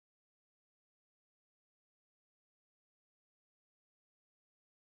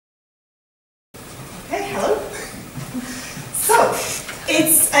Okay, hello. So,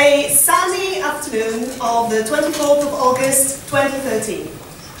 it's a sunny afternoon of the 24th of August 2013.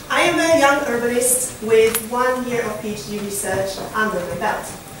 I am a young urbanist with 1 year of PhD research under my belt.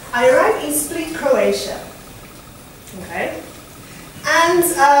 I arrived in Split, Croatia. Okay. And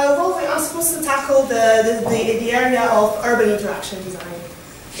well, we are supposed to tackle the area of urban interaction design.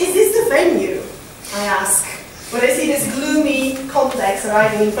 Is this the venue? I ask. When I see this gloomy complex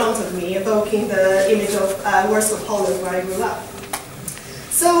arriving in front of me, evoking the image of Warsaw, Poland, where I grew up.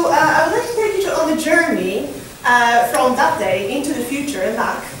 So I would like to take you on a journey from that day into the future and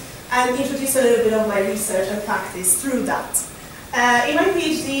back, and introduce a little bit of my research and practice through that. In my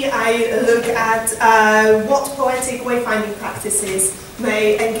PhD, I look at what poetic wayfinding practices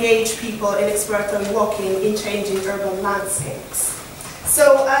may engage people in exploratory walking in changing urban landscapes.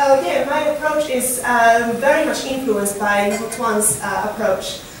 So, yeah, my approach is very much influenced by Hutuan's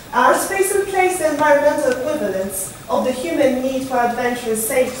approach. Our space and place the environmental equivalence of the human need for adventure and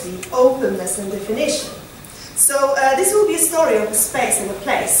safety, openness and definition. So, this will be a story of the space and the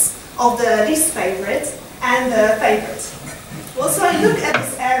place, of the least favorite and the favorite. Also, I look at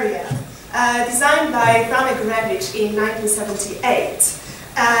this area, designed by Frane Gurevich in 1978,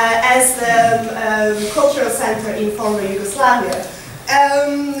 as the cultural center in former Yugoslavia.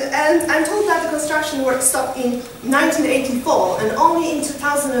 And I'm told that the construction work stopped in 1984, and only in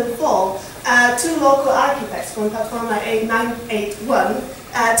 2004, two local architects from Platforma 981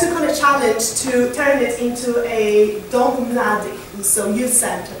 took on a challenge to turn it into a Dom Mladych, so youth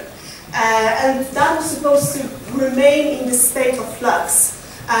center. And that was supposed to remain in the state of flux,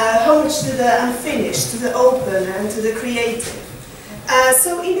 homage to the unfinished, to the open, and to the creative.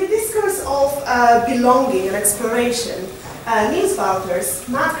 So in the discourse of belonging and exploration, Niels Wouters,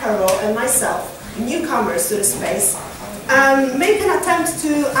 Matt Carroll, and myself, newcomers to the space, make an attempt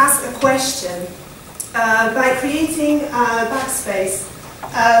to ask a question by creating Backspace,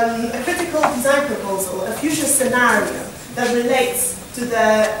 a critical design proposal, a future scenario that relates to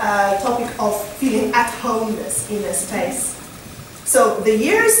the topic of feeling at homeness in a space. So the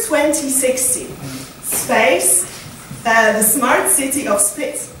year is 2060. Space, the smart city of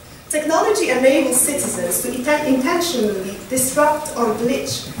Split. Technology enables citizens to intentionally disrupt or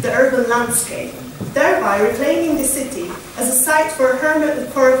glitch the urban landscape, thereby reclaiming the city as a site for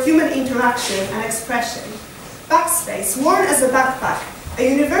human interaction and expression. Backspace, worn as a backpack, a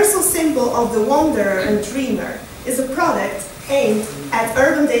universal symbol of the wanderer and dreamer, is a product aimed at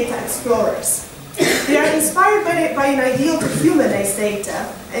urban data explorers. They are inspired by an ideal to humanize data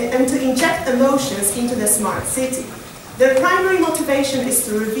and to inject emotions into the smart city. Their primary motivation is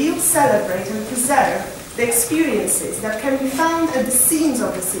to reveal, celebrate, and preserve the experiences that can be found at the seams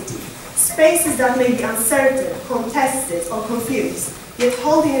of the city, spaces that may be uncertain, contested, or confused, yet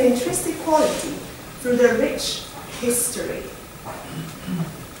holding an intrinsic quality through their rich history.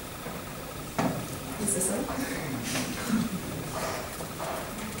 Is this on?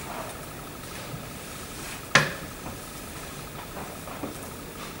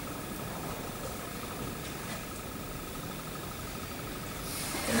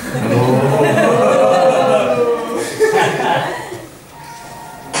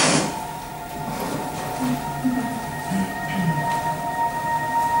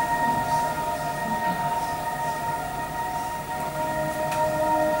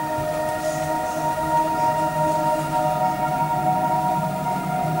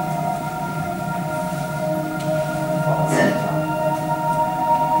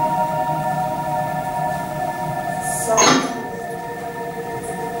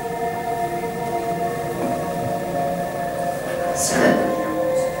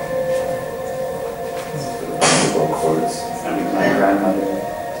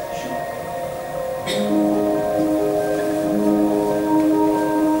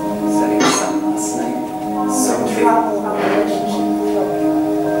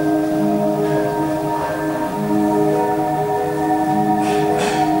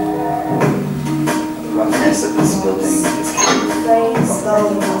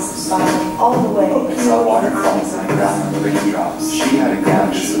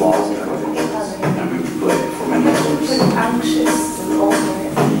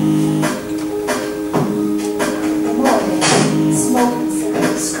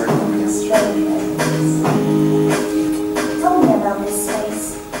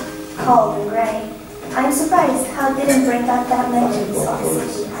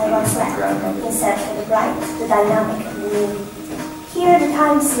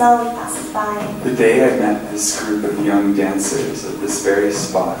 The day I met this group of young dancers at this very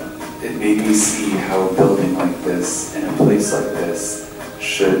spot, it made me see how a building like this, in a place like this,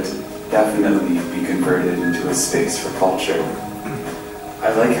 should definitely be converted into a space for culture.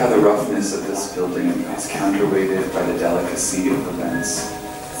 I like how the roughness of this building is counterweighted by the delicacy of events.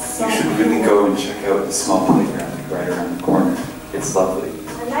 You should really go and check out the small playground right around the corner. It's lovely.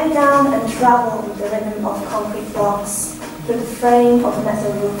 I lie down and travel with the rhythm of concrete blocks, through the frame of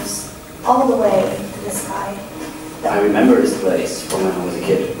metal roofs, all the way to the sky. I remember this place from when I was a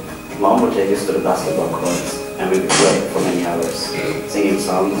kid. Mom would take us to the basketball courts, and we would play for many hours, singing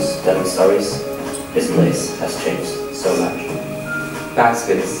songs, telling stories. This place has changed so much.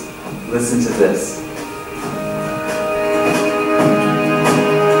 Backspace. Listen to this.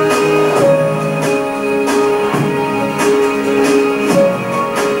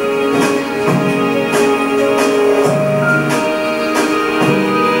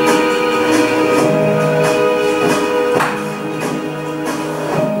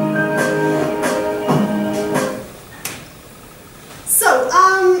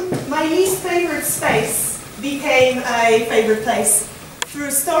 My least favorite space became a favorite place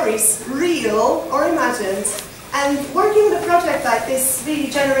through stories, real or imagined. And working on a project like this really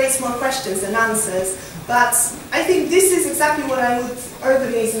generates more questions than answers. But I think this is exactly what I would like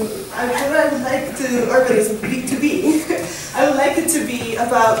urbanism to be. I would like it to be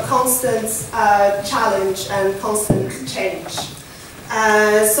about constant challenge and constant change.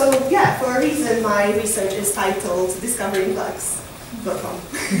 So yeah, for a reason, my research is titled Discovering Bugs.com.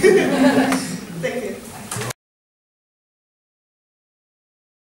 Thank you.